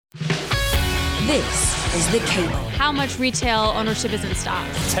This is The Cable. How much retail ownership is in stock?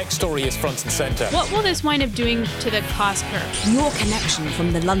 Tech story is front and centre. What will this wind up doing to the cost curve? Your connection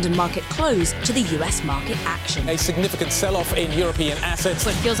from the London market close to the US market action. A significant sell-off in European assets.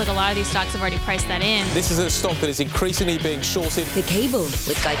 So it feels like a lot of these stocks have already priced that in. This is a stock that is increasingly being shorted. The Cable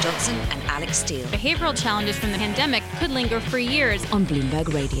with Guy Johnson and Alix Steele. Behavioral challenges from the pandemic could linger for years. On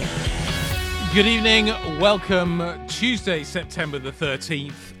Bloomberg Radio. Good evening. Welcome. Tuesday, September the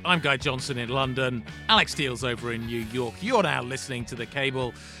 13th. I'm Guy Johnson in London. Alix Steele's over in New York. You're now listening to The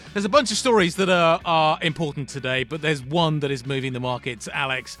Cable. There's a bunch of stories that are important today, but there's one that is moving the markets,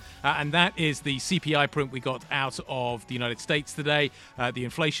 Alix, and that is the CPI print we got out of the United States today. The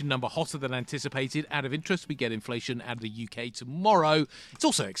inflation number hotter than anticipated. Out of interest, we get inflation out of the UK tomorrow. It's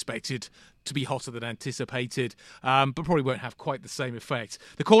also expected to be hotter than anticipated, but probably won't have quite the same effect.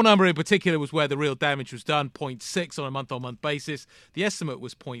 The core number in particular was where the real damage was done, 0.6 on a month-on-month basis. The estimate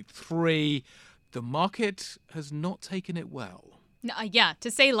was 0.3. The market has not taken it well. Yeah,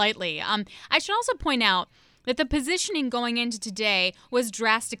 to say lightly. I should also point out that the positioning going into today was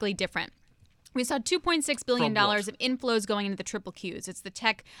drastically different. We saw $2.6 billion of inflows going into the triple Qs. It's the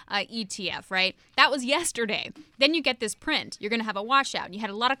tech ETF, right? That was yesterday. Then you get this print. You're going to have a washout. You had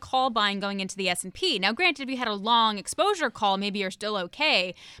a lot of call buying going into the S&P. Now, granted, if you had a long exposure call, maybe you're still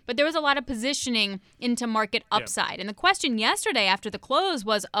okay. But there was a lot of positioning into market upside. Yeah. And the question yesterday after the close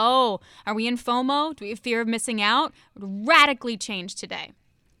was, are we in FOMO? Do we have fear of missing out? It radically changed today.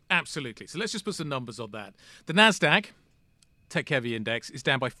 Absolutely. So let's just put some numbers on that. The NASDAQ tech-heavy index is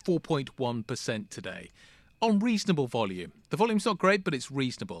down by 4.1% today on reasonable volume. The volume's not great, but it's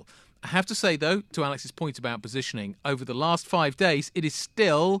reasonable. I have to say, though, to Alex's point about positioning, over the last 5 days, it is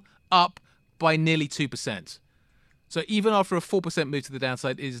still up by nearly 2%. So even after a 4% move to the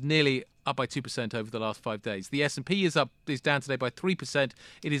downside, it is nearly up by 2% over the last 5 days. The S&P is down today by 3%.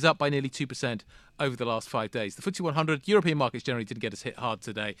 It is up by nearly 2% over the last 5 days. The FTSE 100, European markets generally didn't get us hit hard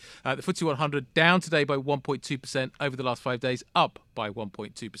today. The FTSE 100 down today by 1.2% over the last 5 days, up by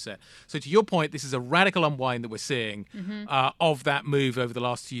 1.2%. So to your point, this is a radical unwind that we're seeing of that move over the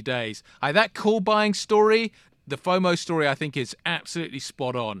last few days. That call buying story, the FOMO story, I think is absolutely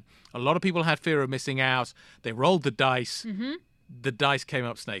spot on. A lot of people had fear of missing out. They rolled the dice. The dice came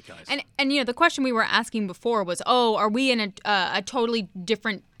up snake eyes. And the question we were asking before was, are we in a totally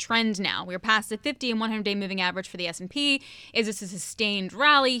different trend now? We're past the 50 and 100-day moving average for the S&P. Is this a sustained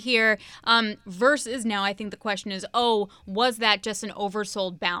rally here? Versus now, I think the question is, was that just an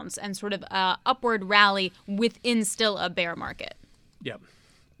oversold bounce and sort of upward rally within still a bear market? Yeah.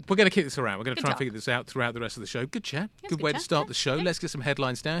 We're going to kick this around. We're going to try and figure this out throughout the rest of the show. Good chat. Good way to start the show. Let's get some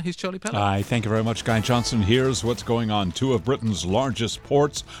headlines now. Here's Charlie Pellett. Hi, thank you very much, Guy Johnson. Here's what's going on. Two of Britain's largest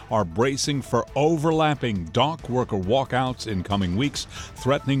ports are bracing for overlapping dock worker walkouts in coming weeks,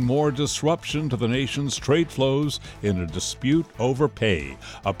 threatening more disruption to the nation's trade flows in a dispute over pay.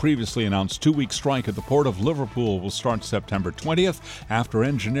 A previously announced 2-week strike at the Port of Liverpool will start September 20th after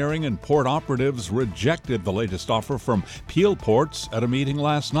engineering and port operatives rejected the latest offer from Peel Ports at a meeting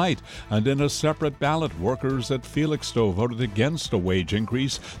last night. And in a separate ballot, workers at Felixstowe voted against a wage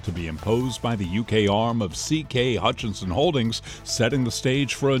increase to be imposed by the UK arm of CK Hutchinson Holdings, setting the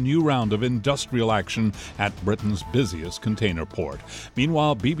stage for a new round of industrial action at Britain's busiest container port.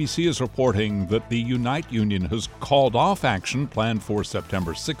 Meanwhile, BBC is reporting that the Unite Union has called off action planned for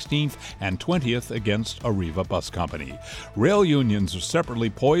September 16th and 20th against Arriva Bus Company. Rail unions are separately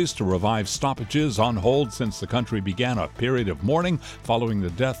poised to revive stoppages on hold since the country began a period of mourning following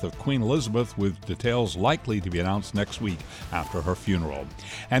the death of Queen Elizabeth, with details likely to be announced next week after her funeral.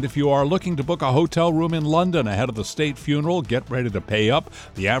 And if you are looking to book a hotel room in London ahead of the state funeral, get ready to pay up.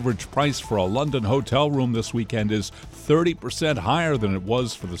 The average price for a London hotel room this weekend is 30% higher than it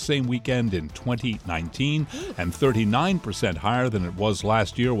was for the same weekend in 2019 and 39% higher than it was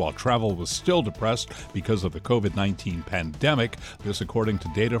last year while travel was still depressed because of the COVID-19 pandemic. This according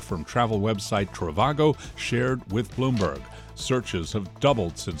to data from travel website Trivago shared with Bloomberg. Searches have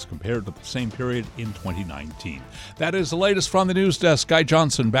doubled since compared to the same period in 2019. That is the latest from the news desk. Guy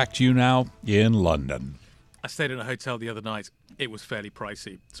Johnson, back to you now in London. I stayed in a hotel the other night. It was fairly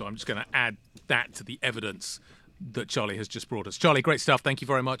pricey, so I'm just going to add that to the evidence that Charlie has just brought us. Charlie, great stuff. Thank you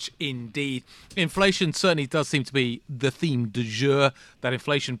very much indeed. Inflation certainly does seem to be the theme du jour. That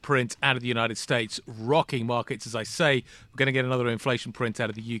inflation print out of the United States, rocking markets. As I say, we're going to get another inflation print out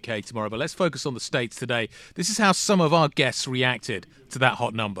of the UK tomorrow. But let's focus on the States today. This is how some of our guests reacted to that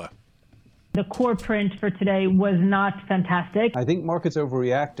hot number. The core print for today was not fantastic. I think markets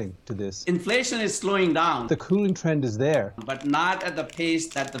overreacting to this. Inflation is slowing down. The cooling trend is there. But not at the pace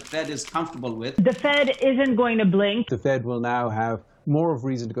that the Fed is comfortable with. The Fed isn't going to blink. The Fed will now have more of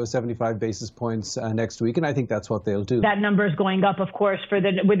reason to go 75 basis points next week, and I think that's what they'll do. That number is going up, of course, with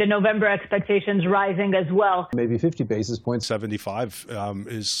the November expectations rising as well. Maybe 50 basis points. 75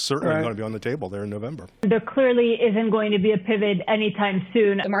 is certainly going to be on the table there in November. There clearly isn't going to be a pivot anytime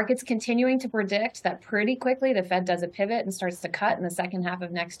soon. The market's continuing to predict that pretty quickly the Fed does a pivot and starts to cut in the second half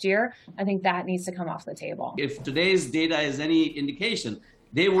of next year. I think that needs to come off the table. If today's data is any indication,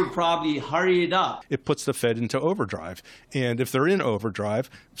 they would probably hurry it up. It puts the Fed into overdrive. And if they're in overdrive,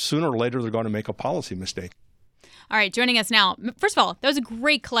 sooner or later they're going to make a policy mistake. All right, joining us now. First of all, that was a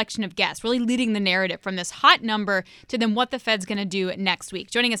great collection of guests, really leading the narrative from this hot number to then what the Fed's going to do next week.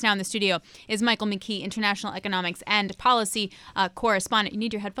 Joining us now in the studio is Michael McKee, international economics and policy correspondent. You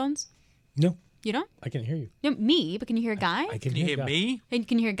need your headphones? No. You don't? I can hear you. No, me, but can you hear Guy? I can you hear hear me? And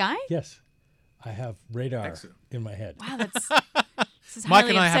can you hear Guy? Yes. I have radar Excellent. in my head. Wow, this is Mike highly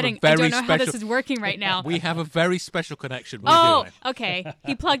and I have a upsetting. very I don't know how this special- is working right now. We have a very special connection. Oh, okay.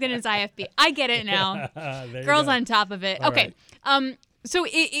 He plugged in his IFB. I get it now. Girls go. on top of it. All Okay. So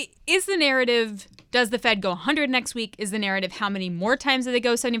is the narrative, does the Fed go 100 next week? Is the narrative how many more times do they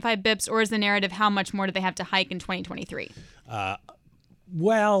go 75 bips? Or is the narrative how much more do they have to hike in 2023?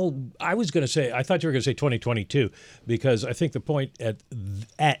 Well, I was going to say, I thought you were going to say 2022, because I think the point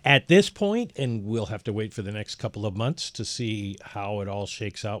at this point, and we'll have to wait for the next couple of months to see how it all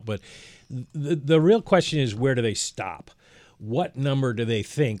shakes out, but the real question is, where do they stop? What number do they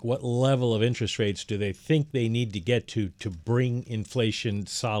think, what level of interest rates do they think they need to get to bring inflation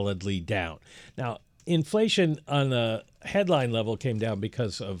solidly down? Now, inflation on the headline level came down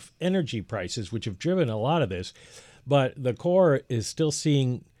because of energy prices, which have driven a lot of this. But the core is still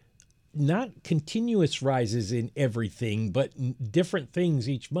seeing not continuous rises in everything, but different things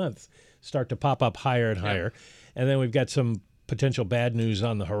each month start to pop up higher and higher. And then we've got some potential bad news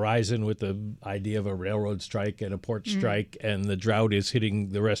on the horizon with the idea of a railroad strike and a port strike, and the drought is hitting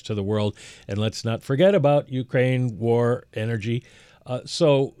the rest of the world. And let's not forget about Ukraine, war, energy.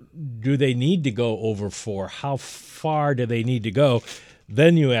 So do they need to go over 4? How far do they need to go?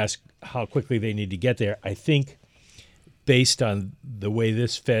 Then you ask how quickly they need to get there. I think based on the way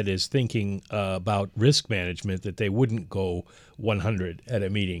this Fed is thinking about risk management, that they wouldn't go 100 at a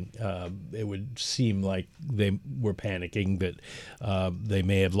meeting. It would seem like they were panicking, that they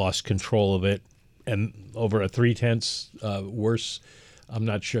may have lost control of it. And over a 0.3 worse, I'm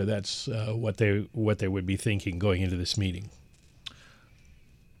not sure that's what they would be thinking going into this meeting.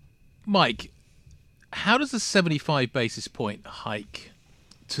 Mike, how does a 75 basis point hike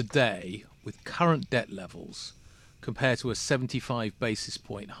today with current debt levels compare to a 75 basis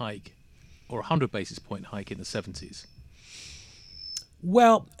point hike or a 100 basis point hike in the 70s?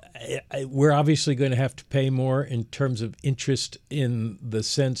 Well, we're obviously going to have to pay more in terms of interest, in the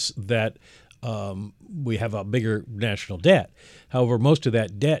sense that we have a bigger national debt. However, most of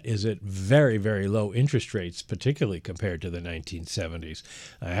that debt is at very, very low interest rates, particularly compared to the 1970s.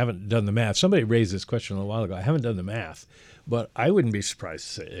 I haven't done the math. Somebody raised this question a little while ago. I haven't done the math, but I wouldn't be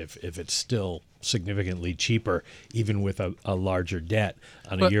surprised if it's still significantly cheaper, even with a larger debt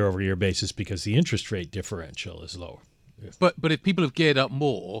on a year-over-year basis, because the interest rate differential is lower. But if people have geared up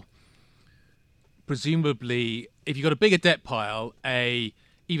more, presumably, if you've got a bigger debt pile,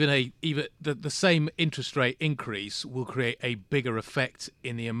 even the same interest rate increase will create a bigger effect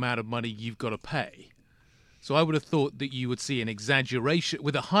in the amount of money you've got to pay. So I would have thought that you would see an exaggeration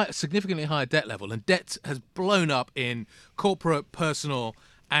with a significantly higher debt level, and debt has blown up in corporate, personal,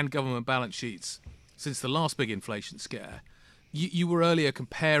 and government balance sheets since the last big inflation scare. You were earlier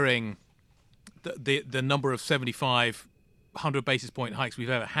comparing the number of 75, 100 basis point hikes we've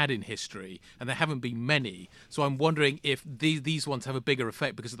ever had in history, and there haven't been many. So I'm wondering if these ones have a bigger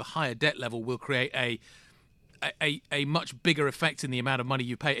effect because of the higher debt level will create a much bigger effect in the amount of money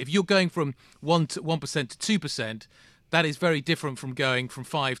you pay. If you're going from 1% to 2%, that is very different from going from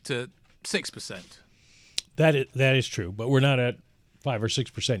 5 to 6%. That is true, but we're not at 5 or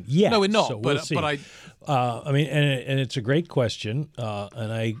 6% yet. No, we're not. So we'll see. But I mean, and it's a great question,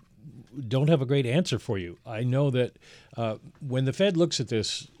 and I don't have a great answer for you. I know that when the Fed looks at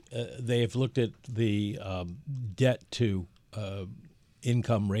this, they have looked at the debt to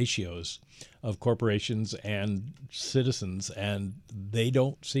income ratios of corporations and citizens, and they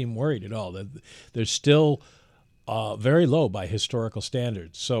don't seem worried at all. They're still very low by historical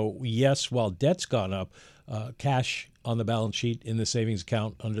standards. So yes, while debt's gone up, cash on the balance sheet in the savings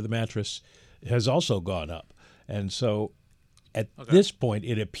account under the mattress has also gone up. And so at this point,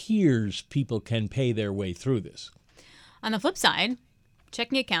 it appears people can pay their way through this. On the flip side,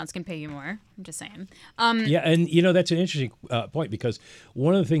 checking accounts can pay you more. I'm just saying. Yeah, and that's an interesting point, because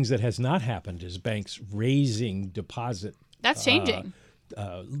one of the things that has not happened is banks raising deposit That's changing.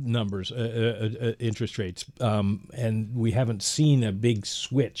 Numbers, interest rates. And we haven't seen a big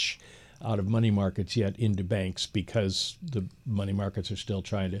switch out of money markets yet into banks because the money markets are still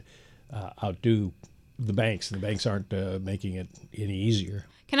trying to outdo the banks, and the banks aren't making it any easier.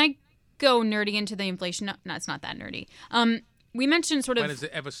 Can I go nerdy into the inflation? No, it's not that nerdy. We mentioned sort of... When has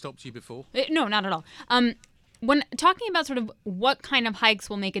it ever stopped you before? No, not at all. When talking about sort of what kind of hikes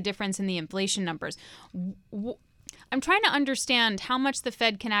will make a difference in the inflation numbers, I'm trying to understand how much the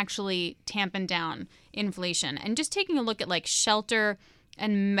Fed can actually tampen down inflation. And just taking a look at like shelter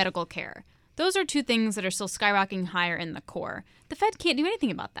and medical care. Those are two things that are still skyrocketing higher in the core. The Fed can't do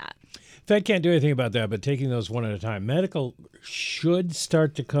anything about that. Fed can't do anything about that, but taking those one at a time. Medical should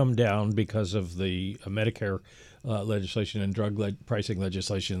start to come down because of the Medicare legislation and drug pricing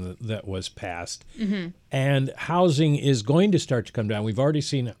legislation that was passed. Mm-hmm. And housing is going to start to come down. We've already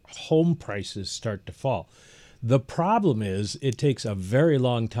seen home prices start to fall. The problem is it takes a very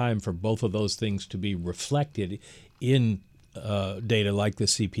long time for both of those things to be reflected in data like the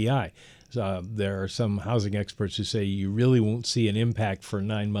CPI. There are some housing experts who say you really won't see an impact for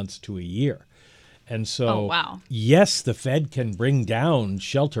 9 months to a year. And so, yes, the Fed can bring down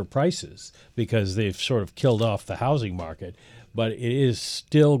shelter prices because they've sort of killed off the housing market, but it is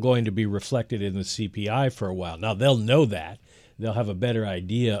still going to be reflected in the CPI for a while. Now, they'll know that. They'll have a better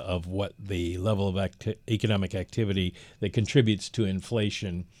idea of what the level of economic activity that contributes to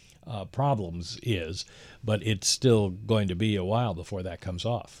inflation problems is, but it's still going to be a while before that comes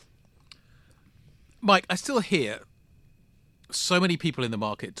off. Mike, I still hear so many people in the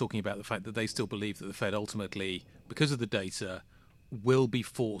market talking about the fact that they still believe that the Fed ultimately, because of the data, will be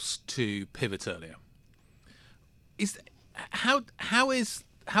forced to pivot earlier. How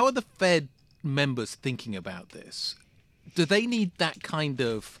are the Fed members thinking about this? Do they need that kind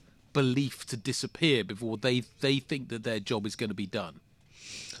of belief to disappear before they think that their job is going to be done?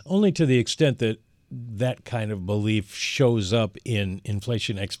 Only to the extent that that kind of belief shows up in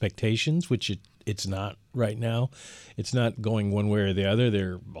inflation expectations, which it's not right now. It's not going one way or the other.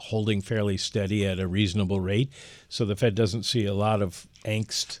 They're holding fairly steady at a reasonable rate. So the Fed doesn't see a lot of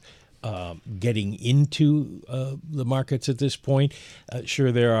angst getting into the markets at this point.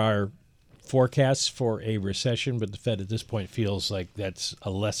 Sure, there are forecasts for a recession, but the Fed at this point feels like that's a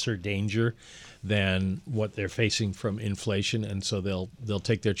lesser danger than what they're facing from inflation, and so they'll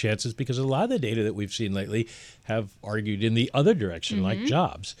take their chances because a lot of the data that we've seen lately have argued in the other direction, like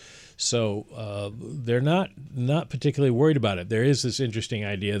jobs. So they're not particularly worried about it. There is this interesting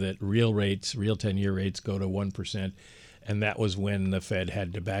idea that real 10-year rates go to 1%, and that was when the Fed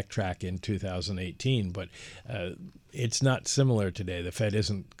had to backtrack in 2018. But it's not similar today. The Fed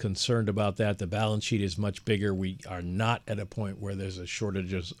isn't concerned about that. The balance sheet is much bigger. We are not at a point where there's a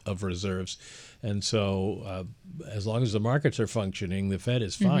shortage of reserves. And so as long as the markets are functioning, the Fed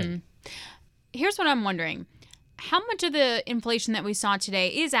is fine. Mm-hmm. Here's what I'm wondering. How much of the inflation that we saw today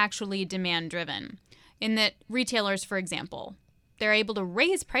is actually demand-driven? In that retailers, for example, they're able to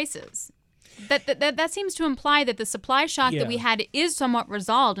raise prices. That seems to imply that the supply shock that we had is somewhat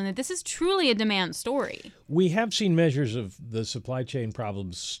resolved and that this is truly a demand story. We have seen measures of the supply chain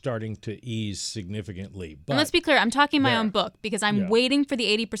problems starting to ease significantly. But and let's be clear, I'm talking my own book because I'm waiting for the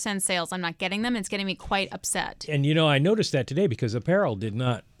 80% sales. I'm not getting them. It's getting me quite upset. And, I noticed that today because apparel did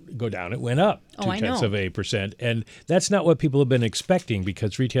not go down. It went up 0.2%. And that's not what people have been expecting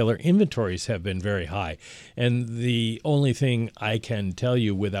because retailer inventories have been very high. And the only thing I can tell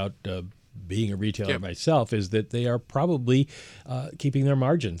you without being a retailer myself is that they are probably keeping their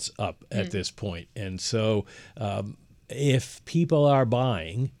margins up at this point. And so if people are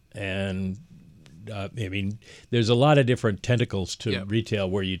buying, and there's a lot of different tentacles to retail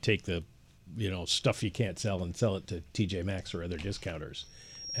where you take the stuff you can't sell and sell it to TJ Maxx or other discounters.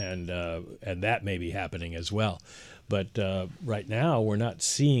 And that may be happening as well. But right now, we're not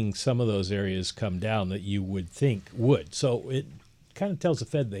seeing some of those areas come down that you would think would. So it kind of tells the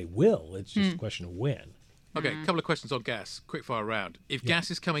Fed they will. It's just a question of when. Okay, a couple of questions on gas. Quick fire round. If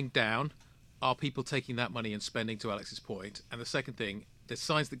gas is coming down, are people taking that money and spending, to Alex's point? And the second thing, there's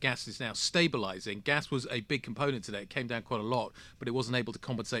signs that gas is now stabilizing. Gas was a big component today. It came down quite a lot, but it wasn't able to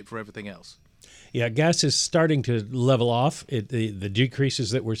compensate for everything else. Yeah, gas is starting to level off. The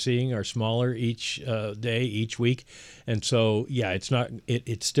decreases that we're seeing are smaller each day, each week. And so,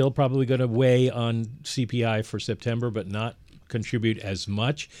 it's still probably going to weigh on CPI for September, but not contribute as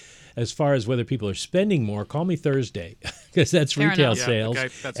much. As far as whether people are spending more, call me Thursday because that's retail sales,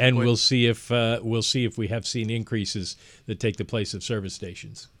 and we'll see if we have seen increases that take the place of service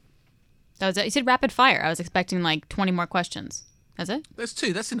stations. You said rapid fire. I was expecting like 20 more questions. That's it? There's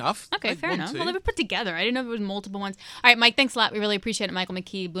 2. That's enough. Okay, Like, fair 1, enough. 2. Well, they were put together. I didn't know if it was multiple ones. All right, Mike, thanks a lot. We really appreciate it. Michael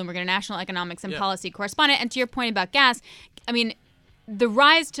McKee, Bloomberg International Economics and Policy Correspondent. And to your point about gas, I mean, the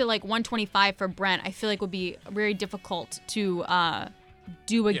rise to like 125 for Brent, I feel like would be very difficult to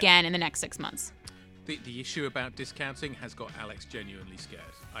do again in the next 6 months. The issue about discounting has got Alix genuinely scared.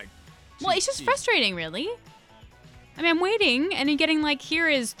 Well, it's just frustrating, really. I mean, I'm waiting, and you're getting like, here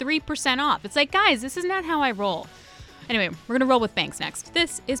is 3% off. It's like, guys, this is not how I roll. Anyway, we're going to roll with banks next.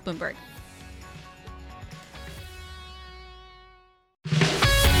 This is Bloomberg.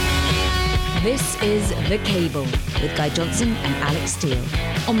 This is The Cable with Guy Johnson and Alex Steele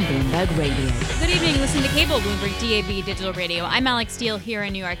on Bloomberg Radio. Good evening. Listen to Cable, Bloomberg DAB Digital Radio. I'm Alex Steele here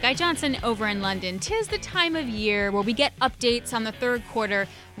in New York. Guy Johnson over in London. 'Tis the time of year where we get updates on the third quarter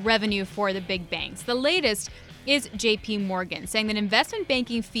revenue for the big banks. The latest is JP Morgan saying that investment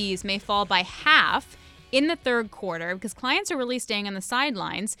banking fees may fall by half in the third quarter because clients are really staying on the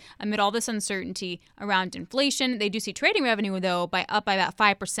sidelines amid all this uncertainty around inflation. They do see trading revenue, though, up by about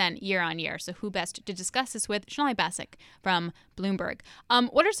 5% year on year. So who best to discuss this with? Sonali Basak from Bloomberg.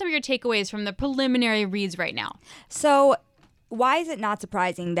 What are some of your takeaways from the preliminary reads right now? So why is it not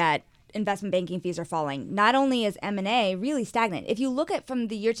surprising that investment banking fees are falling? Not only is M&A really stagnant, if you look at from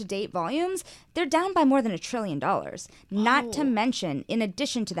the year-to-date volumes, they're down by more than $1 trillion. Not to mention, in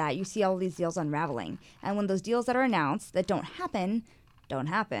addition to that, you see all these deals unraveling. And when those deals that are announced that don't happen,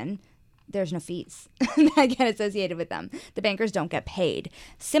 there's no fees that get associated with them. The bankers don't get paid.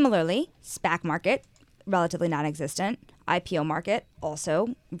 Similarly, SPAC market, relatively non-existent. IPO market,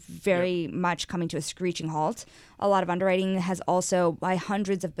 also very much coming to a screeching halt. A lot of underwriting has also, by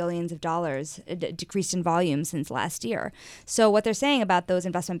hundreds of billions of dollars, decreased in volume since last year. So what they're saying about those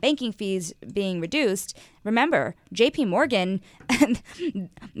investment banking fees being reduced, remember, JP Morgan,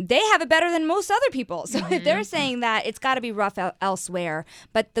 they have it better than most other people. So if they're saying that, it's got to be rough elsewhere.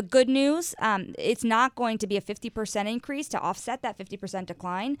 But the good news, it's not going to be a 50% increase to offset that 50%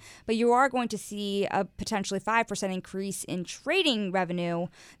 decline, but you are going to see a potentially 5% increase in trading revenue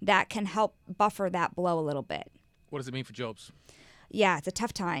that can help buffer that blow a little bit. What does it mean for jobs? Yeah, it's a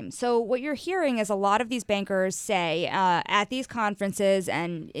tough time. So what you're hearing is a lot of these bankers say at these conferences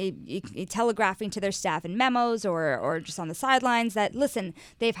and telegraphing to their staff in memos or just on the sidelines that, listen,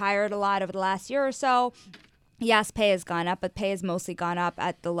 they've hired a lot over the last year or so. Yes, pay has gone up, but pay has mostly gone up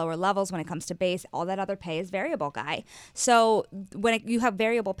at the lower levels when it comes to base. All that other pay is variable, Guy. So when you have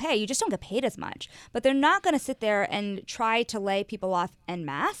variable pay, you just don't get paid as much. But they're not going to sit there and try to lay people off en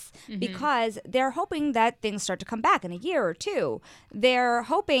masse because they're hoping that things start to come back in a year or two. They're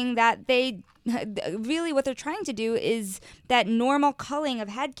hoping that really what they're trying to do is that normal culling of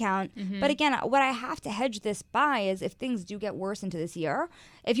headcount. But again, what I have to hedge this by is if things do get worse into this year,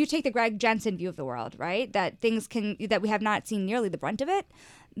 if you take the Greg Jensen view of the world, right, that we have not seen nearly the brunt of it,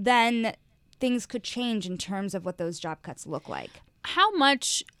 then things could change in terms of what those job cuts look like. How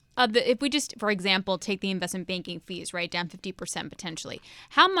much of if we just, for example, take the investment banking fees, right, down 50% potentially,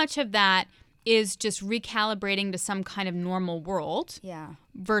 how much of that is just recalibrating to some kind of normal world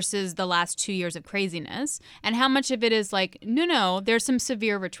versus the last 2 years of craziness? And how much of it is like, no, there's some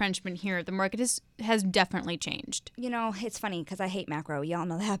severe retrenchment here. The market has definitely changed. You know, it's funny because I hate macro. Y'all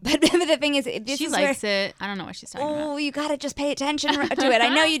know that. But the thing is, she likes it. I don't know what she's talking about. Oh, you got to just pay attention to it.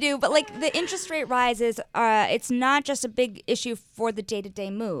 I know you do. But like the interest rate rises, it's not just a big issue for the day-to-day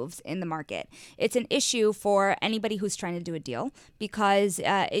moves in the market. It's an issue for anybody who's trying to do a deal because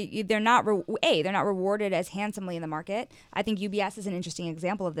they're not rewarded as handsomely in the market. I think UBS is an interesting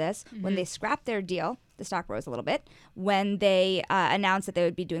example of this. When they scrapped their deal, the stock rose a little bit. When they announced that they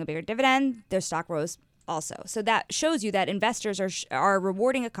would be doing a bigger dividend, their stock rose also. So that shows you that investors are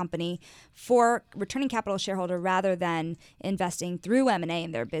rewarding a company for returning capital to shareholder rather than investing through M&A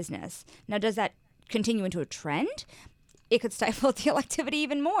in their business. Now, does that continue into a trend? It could stifle deal activity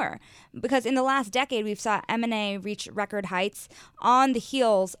even more because in the last decade, we've saw M&A reach record heights on the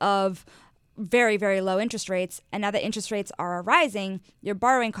heels of very, very low interest rates. And now that interest rates are rising, your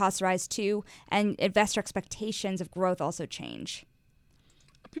borrowing costs rise too, and investor expectations of growth also change.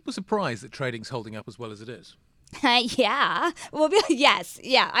 Are people surprised that trading's holding up as well as it is? Yeah. Well, yes.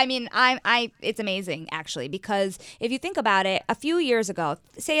 Yeah. I mean, it's amazing actually, because if you think about it, a few years ago,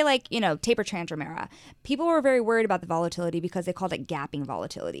 say like, taper tantrum era, people were very worried about the volatility because they called it gapping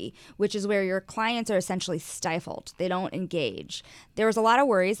volatility, which is where your clients are essentially stifled. They don't engage. There was a lot of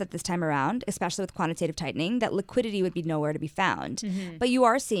worries at this time around, especially with quantitative tightening, that liquidity would be nowhere to be found. But you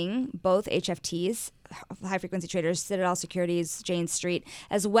are seeing both HFTs high-frequency traders, Citadel Securities, Jane Street,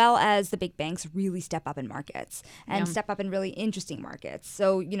 as well as the big banks really step up in markets and step up in really interesting markets.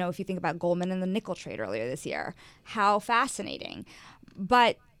 So, if you think about Goldman and the nickel trade earlier this year, how fascinating.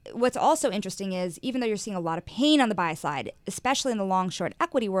 But what's also interesting is even though you're seeing a lot of pain on the buy side, especially in the long-short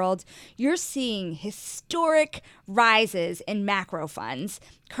equity world, you're seeing historic rises in macro funds,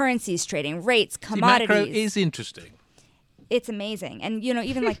 currencies trading, rates, commodities. Macro is interesting. It's amazing. And,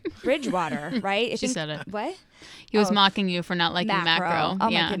 even like Bridgewater, right? She said it. What? He was mocking you for not liking macro. Oh,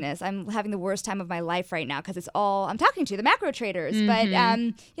 my goodness. I'm having the worst time of my life right now because it's all I'm talking to, the macro traders. Mm-hmm.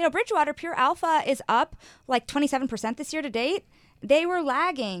 But, Bridgewater Pure Alpha is up like 27% this year to date. They were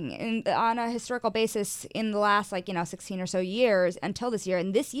lagging on a historical basis in the last 16 or so years until this year,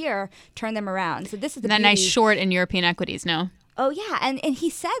 and this year turned them around. So this is that nice short in European equities, no? Oh yeah, and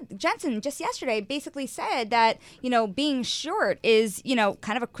he said, Jensen just yesterday basically said that being short is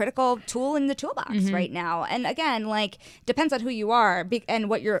kind of a critical tool in the toolbox right now. And again, depends on who you are and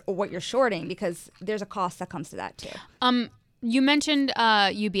what you're shorting, because there's a cost that comes to that too. You mentioned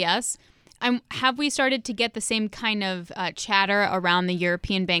UBS. Have we started to get the same kind of chatter around the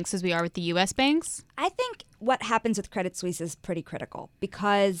European banks as we are with the U.S. banks? I think what happens with Credit Suisse is pretty critical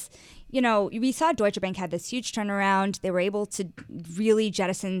because, we saw Deutsche Bank had this huge turnaround. They were able to really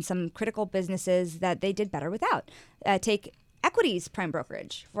jettison some critical businesses that they did better without. Take equities prime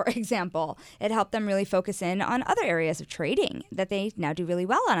brokerage, for example. It helped them really focus in on other areas of trading that they now do really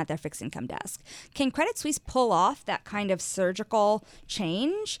well on at their fixed income desk. Can Credit Suisse pull off that kind of surgical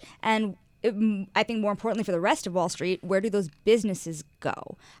change? And I think more importantly for the rest of Wall Street, where do those businesses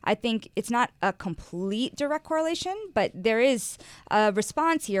go? I think it's not a complete direct correlation, but there is a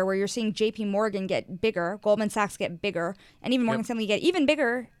response here where you're seeing JP Morgan get bigger, Goldman Sachs get bigger, and even Morgan Stanley get even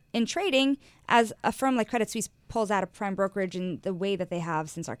bigger in trading as a firm like Credit Suisse pulls out of prime brokerage in the way that they have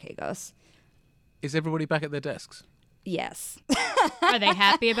since Archegos. Is everybody back at their desks? Yes. Are they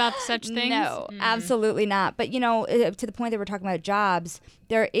happy about such things? No, absolutely not. But, to the point that we're talking about jobs,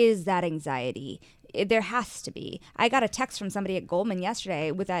 there is that anxiety. There has to be. I got a text from somebody at Goldman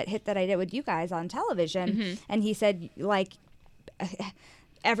yesterday with that hit that I did with you guys on television. And he said,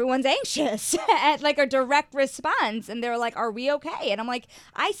 everyone's anxious at a direct response. And they're like, are we okay? And I'm like,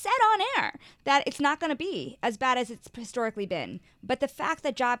 I said on air that it's not going to be as bad as it's historically been. But the fact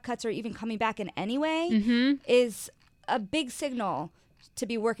that job cuts are even coming back in any way is a big signal to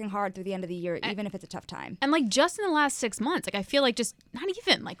be working hard through the end of the year, even if it's a tough time. And just in the last 6 months, I feel like just not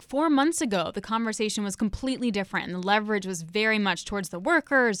even 4 months ago, the conversation was completely different. And the leverage was very much towards the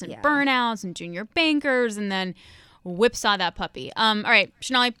workers and burnouts and junior bankers. And then whipsaw that puppy. All right,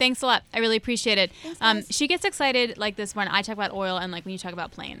 Sonali, thanks a lot. I really appreciate it. She gets excited like this when I talk about oil and when you talk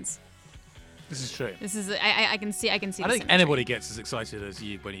about planes. This is true. This is I can see. I don't think anybody gets as excited as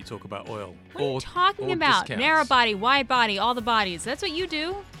you when you talk about oil. What are you talking about? Discounts. Narrow body, wide body, all the bodies. That's what you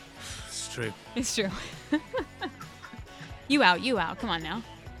do. It's true. It's true. You out. Come on now.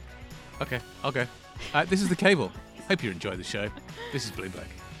 Okay. This is The Cable. Hope you enjoy the show. This is Bloomberg.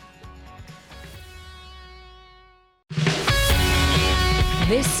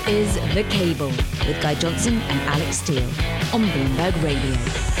 This is The Cable with Guy Johnson and Alix Steele on Bloomberg Radio.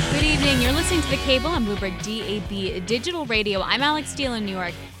 Good evening. You're listening to The Cable on Bloomberg DAB Digital Radio. I'm Alix Steele in New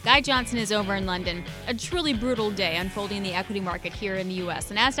York. Guy Johnson is over in London. A truly brutal day unfolding in the equity market here in the U.S.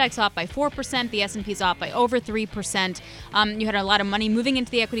 The Nasdaq's off by 4%. The S&P's off by over 3%. You had a lot of money moving into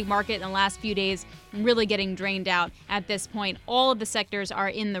the equity market in the last few days, really getting drained out at this point. All of the sectors are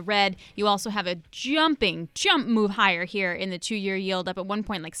in the red. You also have a jump move higher here in the 2-year yield, up at 1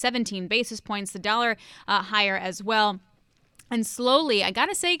 point, 17 basis points. The dollar higher as well. And slowly, I got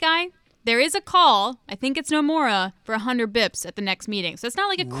to say, Guy, there is a call, I think it's Nomura, for 100 bips at the next meeting. So it's not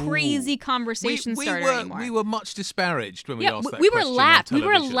like a crazy conversation starter anymore. We were much disparaged when we asked that we question were laughed. on We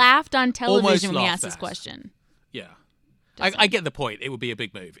were television. laughed on television when we Almost asked this laughed at. question. Yeah. I get the point. It would be a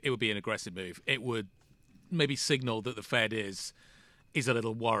big move. It would be an aggressive move. It would maybe signal that the Fed is a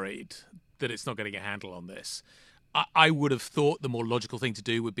little worried that it's not getting a handle on this. I would have thought the more logical thing to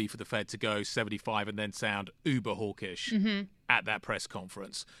do would be for the Fed to go 75 and then sound uber hawkish at that press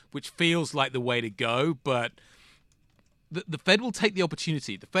conference, which feels like the way to go. But the Fed will take the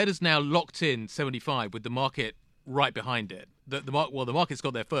opportunity. The Fed has now locked in 75 with the market right behind it. The market's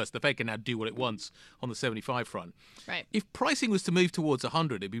got there first. The Fed can now do what it wants on the 75 front. Right. If pricing was to move towards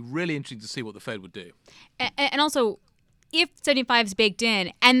 100, it'd be really interesting to see what the Fed would do. And also, if 75 is baked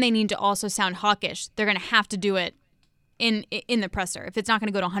in and they need to also sound hawkish, they're going to have to do it in the presser if it's not going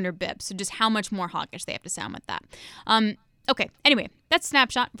to go to 100 bips. So just how much more hawkish they have to sound with that. Okay. Anyway, That's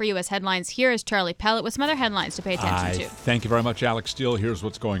Snapshot for U.S. headlines. Here is Charlie Pellet with some other headlines to pay attention to. Thank you very much, Alix Steele. Here's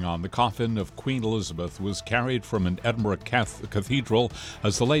what's going on. The coffin of Queen Elizabeth was carried from an Edinburgh cathedral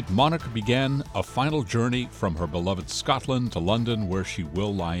as the late monarch began a final journey from her beloved Scotland to London, where she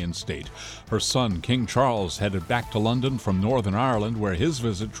will lie in state. Her son, King Charles, headed back to London from Northern Ireland, where his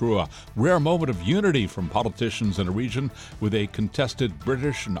visit drew a rare moment of unity from politicians in a region with a contested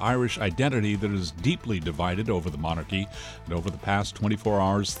British and Irish identity that is deeply divided over the monarchy. And over the past 24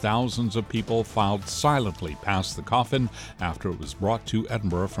 hours, thousands of people filed silently past the coffin after it was brought to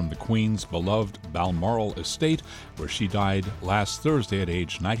Edinburgh from the Queen's beloved Balmoral estate, where she died last Thursday at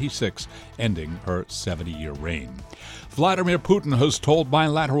age 96, ending her 70-year reign. Vladimir Putin has told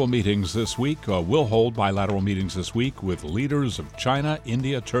bilateral meetings this week, will hold bilateral meetings this week with leaders of China,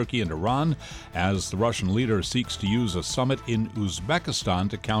 India, Turkey, and Iran, as the Russian leader seeks to use a summit in Uzbekistan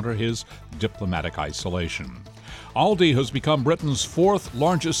to counter his diplomatic isolation. Aldi has become Britain's fourth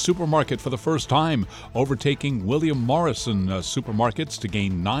largest supermarket for the first time, overtaking William Morrison supermarkets to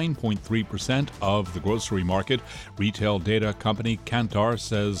gain 9.3% of the grocery market. Retail data company Kantar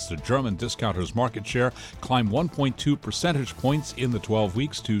says the German discounter's market share climbed 1.2 percentage points in the 12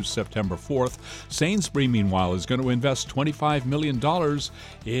 weeks to September 4th. Sainsbury, meanwhile, is going to invest $25 million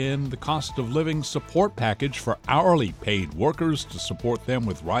in the cost of living support package for hourly paid workers to support them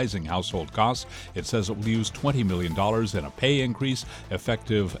with rising household costs. It says it will use $20 million in a pay increase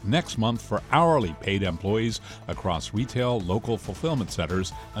effective next month for hourly paid employees across retail, local fulfillment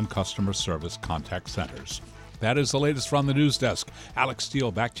centers, and customer service contact centers. That is the latest from the news desk. Alix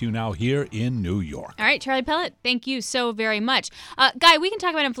Steele, back to you now here in New York. All right, Charlie Pellet, thank you so very much. Guy, we can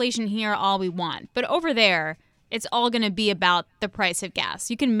talk about inflation here all we want, but over there, it's all going to be about the price of gas.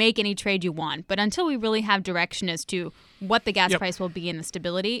 You can make any trade you want, but until we really have direction as to what the gas price will be and the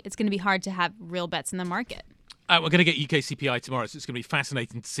stability, it's going to be hard to have real bets in the market. We're going to get UK CPI tomorrow, so it's going to be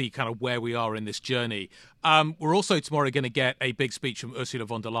fascinating to see kind of where we are in this journey. We're also tomorrow going to get a big speech from Ursula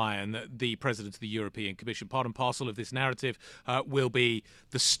von der Leyen, the President of the European Commission. Part and parcel of this narrative will be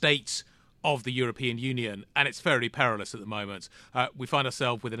the state of the European Union, and it's fairly perilous at the moment. We find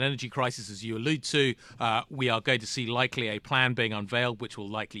ourselves with an energy crisis, as you allude to. We are going to see likely a plan being unveiled, which will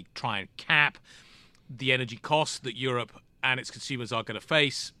likely try and cap the energy costs that Europe and its consumers are going to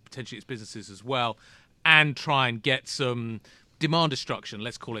face, potentially its businesses as well, and try and get some demand destruction,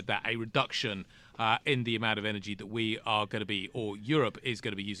 let's call it that, a reduction in the amount of energy that we are going to be, or Europe is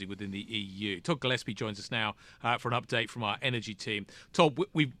going to be using within the EU. Todd Gillespie joins us now for an update from our energy team. Todd,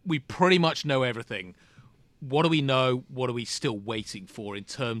 we pretty much know everything. What do we know? What are we still waiting for in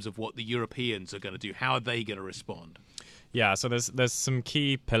terms of what the Europeans are going to do? How are they going to respond? Yeah, so there's some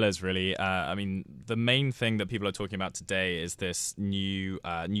key pillars, really. I mean, the main thing that people are talking about today is this new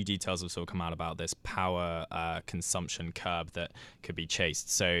details have sort of come out about this power consumption curb that could be chased.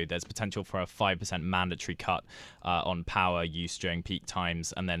 So there's potential for a 5% mandatory cut on power use during peak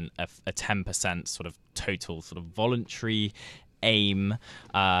times, and then a 10% sort of total sort of voluntary aim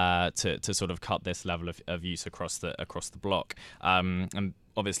to sort of cut this level of use across the block. And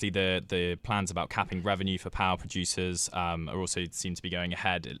obviously, the plans about capping revenue for power producers are also seem to be going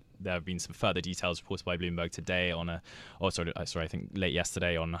ahead. There have been some further details reported by Bloomberg today on I think late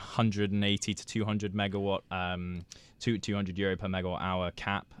yesterday on 180 to 200 megawatt, 200 euro per megawatt hour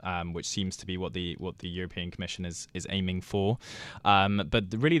cap, which seems to be what the European Commission is aiming for. But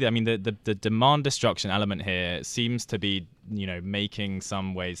really, I mean, the demand destruction element here seems to be, making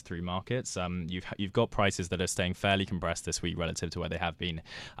some ways through markets. You've got prices that are staying fairly compressed this week relative to where they have been,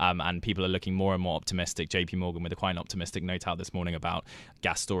 and people are looking more and more optimistic. JP Morgan with a quite an optimistic note out this morning about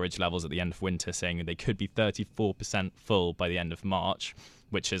gas storage levels at the end of winter, saying they could be 34% full by the end of March,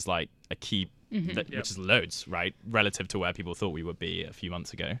 which is like a key, which is loads, right, relative to where people thought we would be a few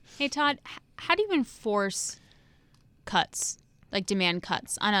months ago. Hey, Todd, how do you enforce cuts, like demand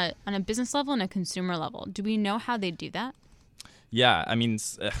cuts, on a business level and a consumer level? Do we know how they do that? Yeah, I mean,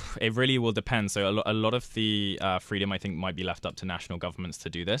 it really will depend. So a lot of the freedom, I think, might be left up to national governments to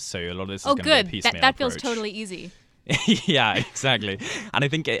do this. So a lot of this is going to be a piecemeal that feels approach. totally easy. Yeah, exactly. And I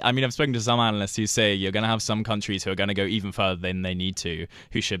think, I've spoken to some analysts who say you're going to have some countries who are going to go even further than they need to,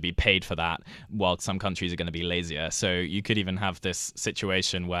 who should be paid for that, while some countries are going to be lazier. So you could even have this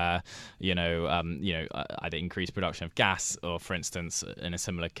situation where, either increase production of gas, or for instance, in a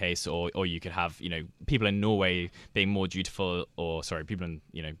similar case, or you could have, people in Norway being more dutiful, people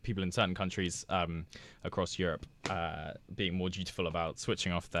in certain countries across Europe being more dutiful about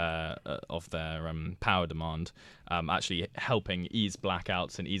switching off their power demand, actually helping ease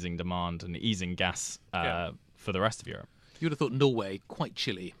blackouts and easing demand and easing gas for the rest of Europe. You would have thought Norway, quite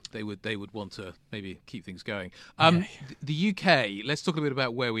chilly. They would want to maybe keep things going. The UK, let's talk a bit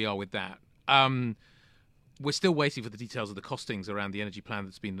about where we are with that. We're still waiting for the details of the costings around the energy plan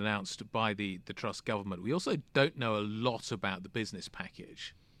that's been announced by the Truss government. We also don't know a lot about the business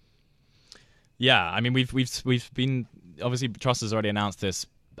package. Yeah, I mean, we've been, obviously Truss has already announced this.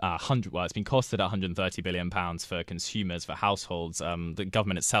 It's been costed at £130 billion for consumers, for households. The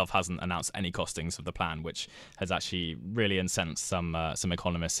government itself hasn't announced any costings of the plan, which has actually really incensed some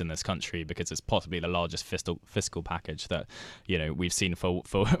economists in this country, because it's possibly the largest fiscal package that we've seen for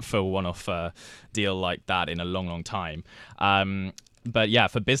a one-off deal like that in a long time. But yeah,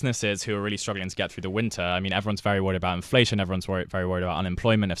 for businesses who are really struggling to get through the winter, I mean, everyone's very worried about inflation. Everyone's very worried about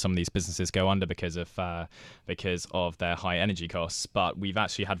unemployment if some of these businesses go under because of their high energy costs. But we've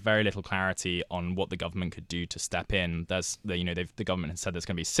actually had very little clarity on what the government could do to step in. The government has said there's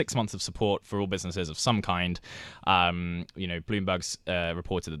going to be 6 months of support for all businesses of some kind. Bloomberg's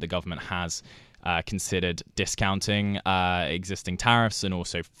reported that the government has considered discounting existing tariffs and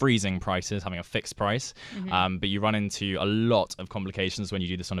also freezing prices, having a fixed price. But you run into a lot of complications when you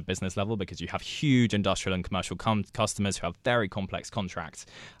do this on a business level, because you have huge industrial and commercial customers who have very complex contracts.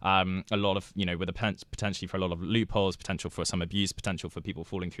 A lot of, with a potentially for a lot of loopholes, potential for some abuse, potential for people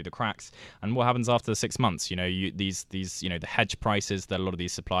falling through the cracks. And what happens after the 6 months? The hedge prices that a lot of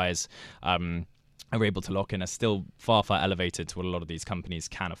these suppliers are able to lock in are still far elevated to what a lot of these companies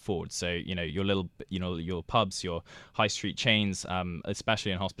can afford. So your pubs, your high street chains,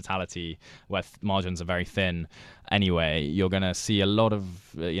 especially in hospitality where margins are very thin anyway, you're going to see a lot of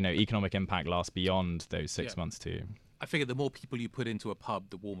economic impact last beyond those 6 months too. I figure the more people you put into a pub,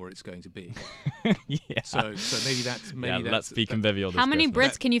 the warmer it's going to be. Yeah. So maybe that's let's be convivial. How many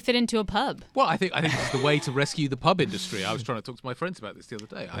Brits can you fit into a pub? Well, I think it's the way to rescue the pub industry. I was trying to talk to my friends about this the other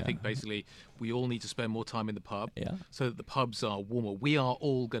day. I think basically we all need to spend more time in the pub so that the pubs are warmer. We are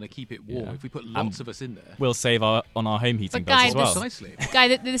all going to keep it warm if we put lots of us in there. We'll save on our home heating bills as well. Precisely.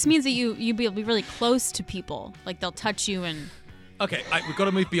 Guy, this means that you'll be really close to people. Like they'll touch you and. Okay, we've got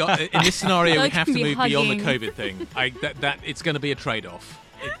to move beyond. In this scenario, we have to move hugging. beyond the COVID thing. That it's going to be a trade-off.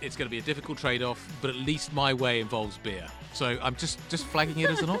 It's going to be a difficult trade-off, but at least my way involves beer. So I'm just flagging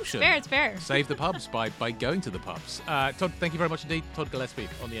it as an option. It's fair. Save the pubs by going to the pubs. Todd, thank you very much indeed. Todd Gillespie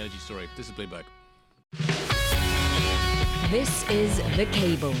on the Energy Story. This is Bloomberg. This is The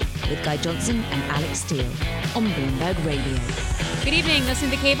Cable with Guy Johnson and Alix Steele on Bloomberg Radio. Good evening.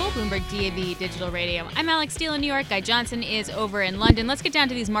 Listen to The Cable, Bloomberg DAB Digital Radio. I'm Alix Steele in New York. Guy Johnson is over in London. Let's get down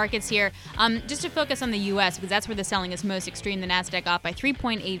to these markets here. Just to focus on the U.S., because that's where the selling is most extreme. The Nasdaq off by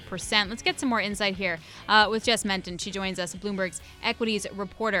 3.8%. Let's get some more insight here with Jess Menton. She joins us, Bloomberg's equities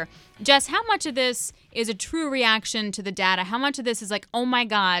reporter. Jess, how much of this is a true reaction to the data? How much of this is like, oh my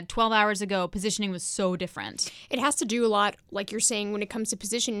God, 12 hours ago, positioning was so different? It has to do a lot, like you're saying, when it comes to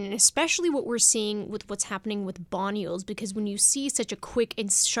positioning, and especially what we're seeing with what's happening with bond yields, because when you see such a quick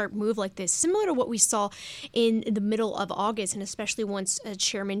and sharp move like this, similar to what we saw in the middle of August, and especially once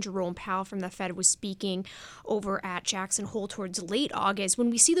Chairman Jerome Powell from the Fed was speaking over at Jackson Hole towards late August,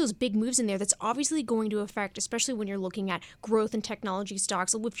 when we see those big moves in there, that's obviously going to affect, especially when you're looking at growth and technology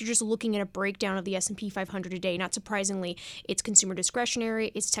stocks. If you're just looking at a breakdown of the S&P 500 today, not surprisingly, it's consumer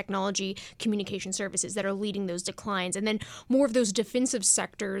discretionary, it's technology, communication services that are leading those declines. And then more of those defensive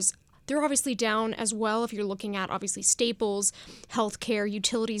sectors, they're obviously down as well if you're looking at obviously staples, healthcare,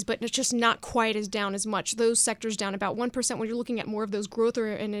 utilities, but it's just not quite as down as much. Those sectors down about 1% when you're looking at more of those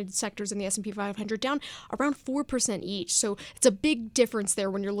growth-oriented sectors in the S&P 500 down around 4% each. So it's a big difference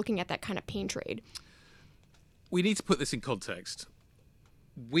there when you're looking at that kind of pain trade. We need to put this in context.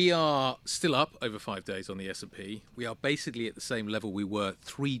 We are still up over 5 days on the S&P. We are basically at the same level we were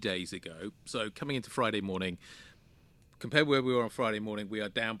 3 days ago. So coming into Friday morning, compared to where we were on Friday morning, we are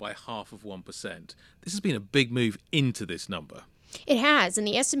down by 0.5%. This has been a big move into this number. It has, and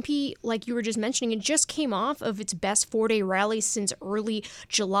the S&P, like you were just mentioning, it just came off of its best 4-day rally since early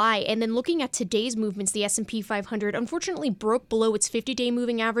July. And then looking at today's movements, the S&P 500 unfortunately broke below its 50-day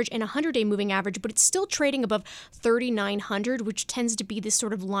moving average and 100-day moving average, but it's still trading above 3,900, which tends to be this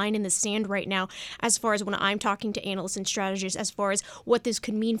sort of line in the sand right now as far as when I'm talking to analysts and strategists as far as what this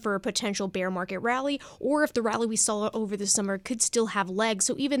could mean for a potential bear market rally, or if the rally we saw over the summer could still have legs.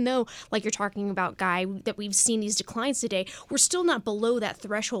 So even though, like you're talking about, Guy, that we've seen these declines today, we're still still not below that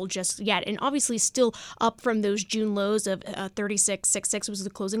threshold just yet, and obviously still up from those June lows of 36.66 was the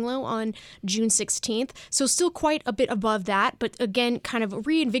closing low on June 16th. So still quite a bit above that, but again, kind of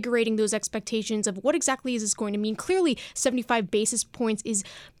reinvigorating those expectations of what exactly is this going to mean. Clearly, 75 basis points is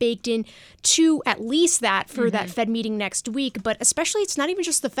baked in to at least that for that Fed meeting next week, but especially it's not even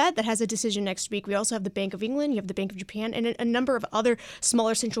just the Fed that has a decision next week. We also have the Bank of England, you have the Bank of Japan, and a number of other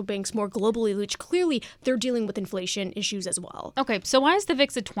smaller central banks more globally, which clearly they're dealing with inflation issues as well. Okay, so why is the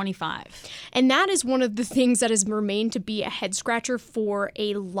VIX at 25? And that is one of the things that has remained to be a head scratcher for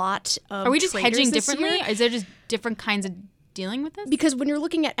a lot of Are we just traders hedging this differently? year. Is there just different kinds of dealing with this? Because when you're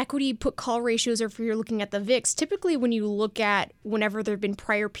looking at equity put call ratios or if you're looking at the VIX, typically when you look at whenever there have been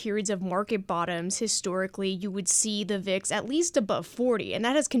prior periods of market bottoms, historically, you would see the VIX at least above 40. And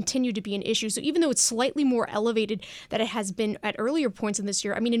that has continued to be an issue. So even though it's slightly more elevated than it has been at earlier points in this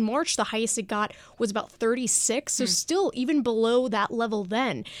year, I mean, in March, the highest it got was about 36. So still even below that level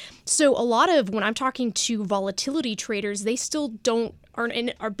then. So a lot of when I'm talking to volatility traders, they still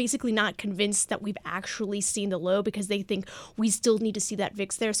are basically not convinced that we've actually seen the low because they think we still need to see that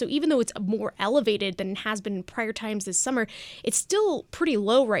VIX there. So even though it's more elevated than it has been in prior times this summer, it's still pretty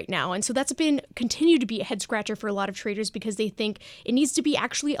low right now. And so that's continued to be a head scratcher for a lot of traders because they think it needs to be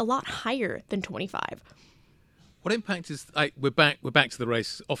actually a lot higher than 25. What impact is we're back to the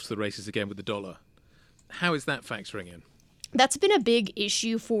race, off to the races again with the dollar. How is that factoring in? That's been a big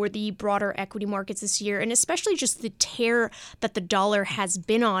issue for the broader equity markets this year, and especially just the tear that the dollar has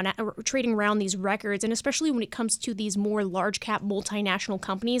been on, trading around these records, and especially when it comes to these more large-cap multinational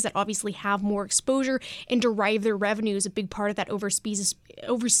companies that obviously have more exposure and derive their revenues, a big part of that overseas,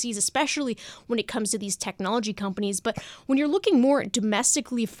 especially when it comes to these technology companies. But when you're looking more at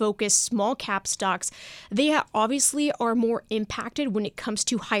domestically focused small-cap stocks, they obviously are more impacted when it comes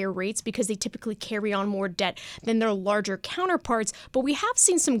to higher rates because they typically carry on more debt than their larger counterparts, but we have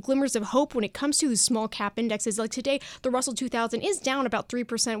seen some glimmers of hope when it comes to the small cap indexes. Like today, the Russell 2000 is down about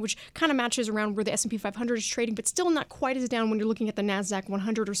 3%, which kind of matches around where the S&P 500 is trading, but still not quite as down when you're looking at the NASDAQ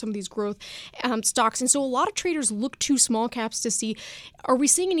 100 or some of these growth stocks. And so a lot of traders look to small caps to see, are we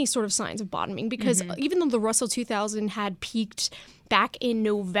seeing any sort of signs of bottoming? Because even though the Russell 2000 had peaked back in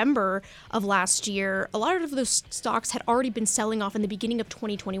November of last year, a lot of those stocks had already been selling off in the beginning of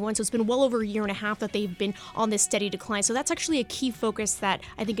 2021. So it's been well over a year and a half that they've been on this steady decline. So that's actually a key focus that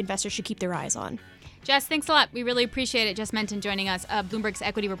I think investors should keep their eyes on. Jess, thanks a lot. We really appreciate it. Jess Menton joining us, Bloomberg's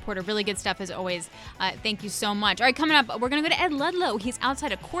equity reporter. Really good stuff as always. Thank you so much. All right, coming up, we're going to go to Ed Ludlow. He's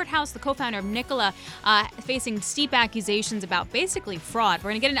outside a courthouse, the co-founder of Nikola, facing steep accusations about basically fraud. We're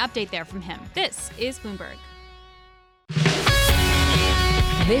going to get an update there from him. This is Bloomberg.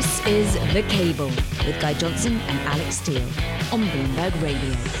 This is The Cable with Guy Johnson and Alix Steele on Bloomberg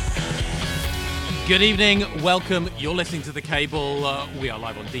Radio. Good evening, welcome. You're listening to The Cable. We are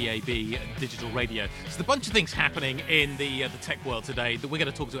live on DAB Digital Radio. There's a bunch of things happening in the tech world today that we're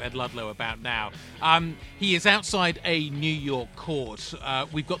going to talk to Ed Ludlow about now. He is outside a New York court.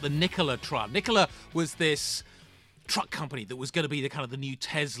 We've got the Nikola trial. Nikola was this truck company that was going to be the new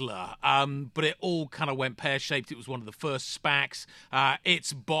Tesla, but it all kind of went pear-shaped. It was one of the first SPACs.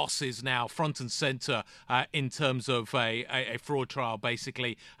 Its boss is now front and center in terms of a fraud trial,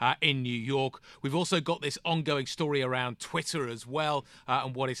 basically, in New York. We've also got this ongoing story around Twitter as well,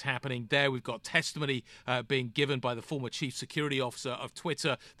 and what is happening there. We've got testimony being given by the former chief security officer of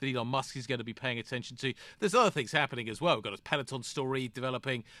Twitter that Elon Musk is going to be paying attention to. There's other things happening as well. We've got a Peloton story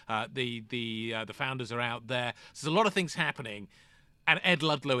developing. The founders are out there. So there's a lot of things happening, and Ed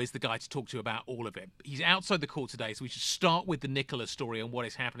Ludlow is the guy to talk to about all of it. He's outside the court today, so we should start with the Nikola story and what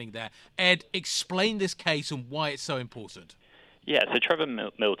is happening there. Ed, explain this case and why it's so important. Yeah, so Trevor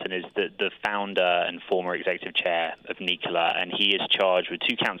Milton is the founder and former executive chair of Nikola, and he is charged with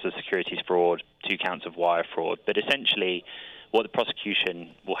 2 counts of securities fraud, 2 counts of wire fraud. But essentially, what the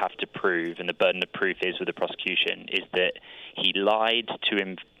prosecution will have to prove, and the burden of proof is with the prosecution, is that he lied to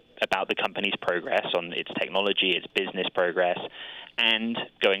him about the company's progress on its technology, its business progress, and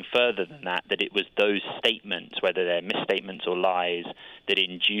going further than that, that it was those statements, whether they're misstatements or lies, that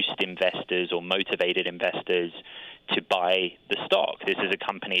induced investors or motivated investors to buy the stock. This is a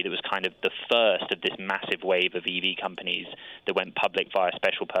company that was kind of the first of this massive wave of EV companies that went public via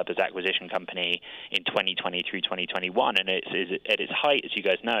special purpose acquisition company in 2020 through 2021. And at its height, as you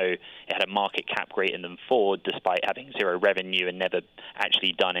guys know, it had a market cap greater than Ford, despite having zero revenue and never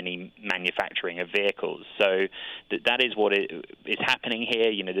actually done any manufacturing of vehicles. So that is what is happening here.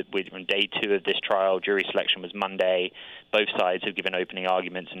 You know, we're on day 2 of this trial. Jury selection was Monday. Both sides have given opening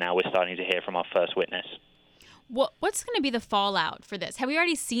arguments, and now we're starting to hear from our first witness. What's going to be the fallout for this? Have we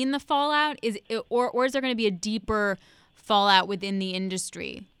already seen the fallout? Or is there going to be a deeper fallout within the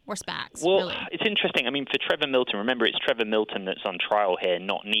industry or SPACs? Well, really? It's interesting. I mean, for Trevor Milton, remember, it's Trevor Milton that's on trial here,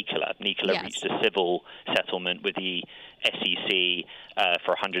 not Nikola. Nikola reached a civil settlement with the SEC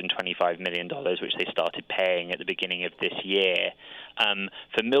for $125 million, which they started paying at the beginning of this year.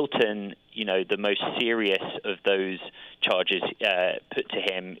 For Milton, the most serious of those charges put to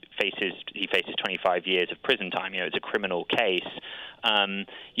him faces 25 years of prison time. It's a criminal case.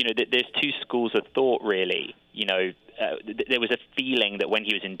 There's two schools of thought, really. There was a feeling that when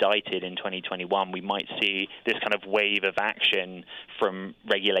he was indicted in 2021, we might see this kind of wave of action from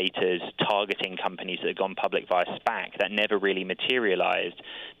regulators targeting companies that had gone public via SPAC. That never really materialized.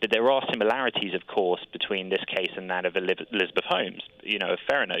 But there are similarities, of course, between this case and that of Elizabeth Holmes, of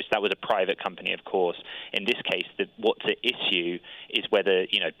Theranos. That was a private company, of course. In this case, what's at issue is whether,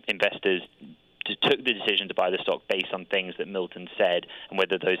 investors took the decision to buy the stock based on things that Milton said and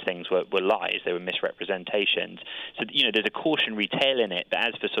whether those things were lies, they were misrepresentations. So, there's a cautionary tale in it, but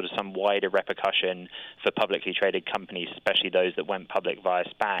as for sort of some wider repercussion for publicly traded companies, especially those that went public via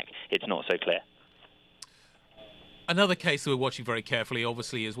SPAC, it's not so clear. Another case that we're watching very carefully,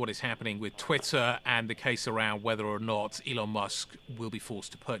 obviously, is what is happening with Twitter and the case around whether or not Elon Musk will be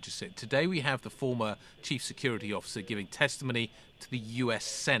forced to purchase it. Today we have the former chief security officer giving testimony to the US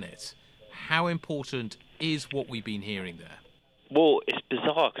Senate. How important is what we've been hearing there? Well, it's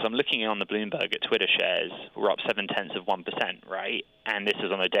bizarre because I'm looking on the Bloomberg at Twitter shares. We're up 0.7%, right? And this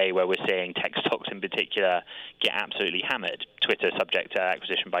is on a day where we're seeing tech stocks in particular get absolutely hammered. Twitter subject to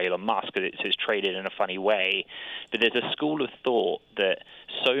acquisition by Elon Musk because it's traded in a funny way. But there's a school of thought that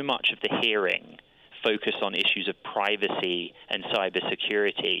so much of the hearing focused on issues of privacy and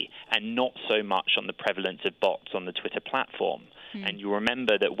cybersecurity and not so much on the prevalence of bots on the Twitter platform. And you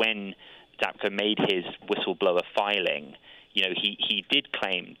remember that when Zapko made his whistleblower filing, he did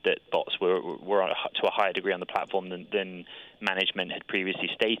claim that bots were to a higher degree on the platform than management had previously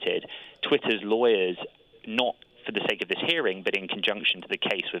stated. Twitter's lawyers, not for the sake of this hearing, but in conjunction to the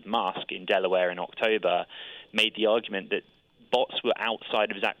case with Musk in Delaware in October, made the argument that bots were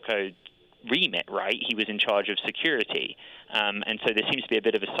outside of Zapko's remit, right? He was in charge of security. And so there seems to be a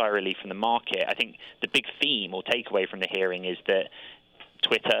bit of a sigh of relief from the market. I think the big theme or takeaway from the hearing is that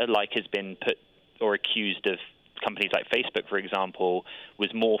Twitter, like has been put or accused of companies like Facebook, for example,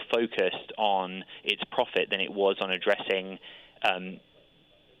 was more focused on its profit than it was on addressing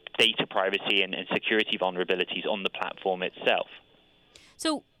data privacy and security vulnerabilities on the platform itself.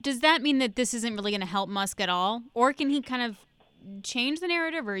 So does that mean that this isn't really going to help Musk at all? Or can he kind of change the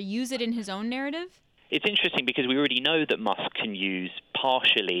narrative or use it in his own narrative? It's interesting because we already know that Musk can use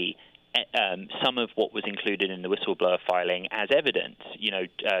partially some of what was included in the whistleblower filing as evidence.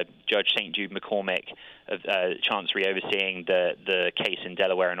 Judge St. Jude McCormick of Chancery overseeing the case in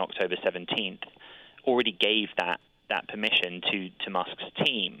Delaware on October 17th already gave that permission to Musk's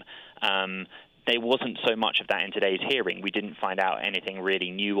team. There wasn't so much of that in today's hearing. We didn't find out anything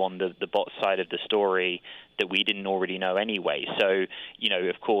really new on the bot side of the story that we didn't already know anyway. So,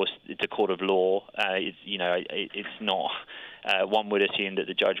 of course, it's a court of law. It's not. One would assume that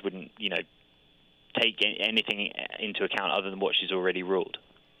the judge wouldn't, take anything into account other than what she's already ruled.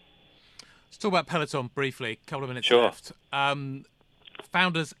 Let's talk about Peloton briefly. A couple of minutes Sure. left.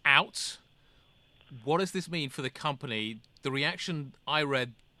 Founders out. What does this mean for the company? The reaction I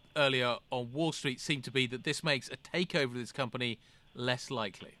read earlier on Wall Street seemed to be that this makes a takeover of this company less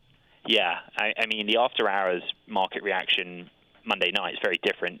likely. Yeah, I mean, the after-hours market reaction Monday night is very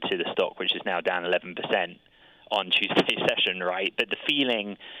different to the stock, which is now down 11% on Tuesday's session, right? But the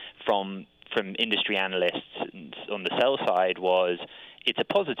feeling from industry analysts on the sell side was it's a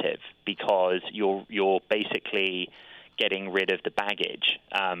positive because you're basically getting rid of the baggage,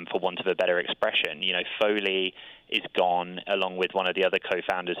 for want of a better expression. Foley is gone along with one of the other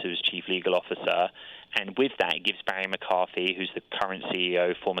co-founders who's chief legal officer. And with that, it gives Barry McCarthy, who's the current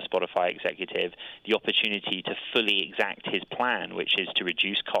CEO, former Spotify executive, the opportunity to fully exact his plan, which is to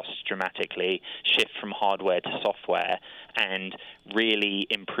reduce costs dramatically, shift from hardware to software, and really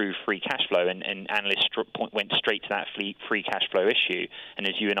improve free cash flow. And analysts went straight to that free cash flow issue. And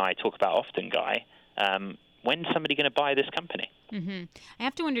as you and I talk about often, Guy, when's somebody going to buy this company? Mm-hmm. I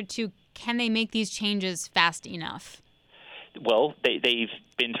have to wonder, too, can they make these changes fast enough? Well, they've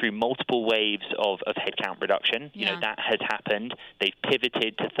been through multiple waves of headcount reduction. That has happened. They've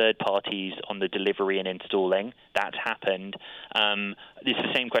pivoted to third parties on the delivery and installing. That's happened. It's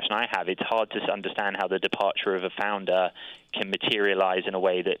the same question I have. It's hard to understand how the departure of a founder can materialize in a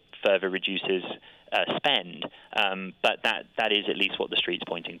way that further reduces spend. But that is at least what the street's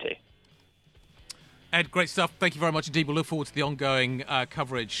pointing to. Ed, great stuff. Thank you very much indeed. We'll look forward to the ongoing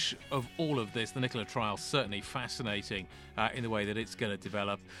coverage of all of this. The Nikola trial, certainly fascinating in the way that it's going to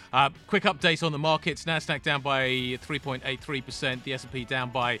develop. Quick update on the markets. Nasdaq down by 3.83%. The S&P down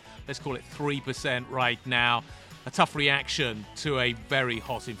by, let's call it 3% right now. A tough reaction to a very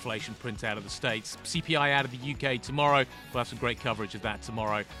hot inflation print out of the States. CPI out of the UK tomorrow. We'll have some great coverage of that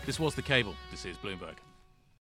tomorrow. This was The Cable. This is Bloomberg.